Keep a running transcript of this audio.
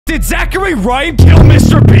Did Zachary Ryth kill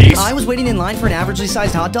MrBeast? I was waiting in line for an averagely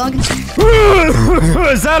sized hot dog.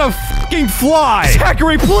 Is that a fucking fly?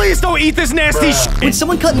 Zachary, please don't eat this nasty shit. When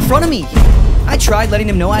someone cut in front of me, I tried letting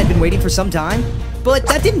him know I had been waiting for some time, but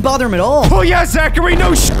that didn't bother him at all. Oh yeah, Zachary,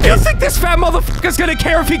 no shit. You think this fat motherfucker's gonna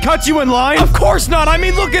care if he cuts you in line? Of course not. I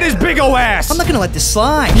mean, look at his big ol' ass. I'm not gonna let this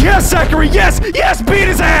slide. Yes, Zachary, yes, yes, beat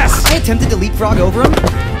his ass. I attempted to leapfrog over him,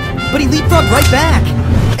 but he leapfrogged right back,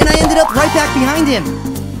 and I ended up right back behind him.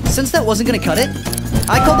 Since that wasn't gonna cut it,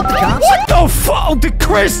 I called up the cops. What the fuck? The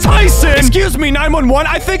Chris Tyson! Excuse me,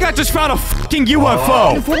 911, I think I just found a fucking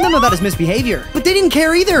UFO. I informed them about his misbehavior, but they didn't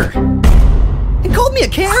care either. And called me a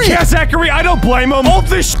Karen. Yeah, Zachary, I don't blame him. All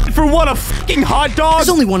this shit for what, a fucking hot dog? There's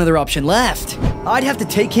only one other option left. I'd have to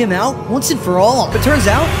take him out once and for all. But turns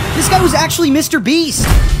out, this guy was actually MrBeast.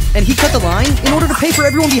 And he cut the line in order to pay for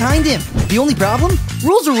everyone behind him. The only problem?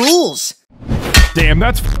 Rules are rules. Damn,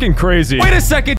 that's fucking crazy. Wait a second,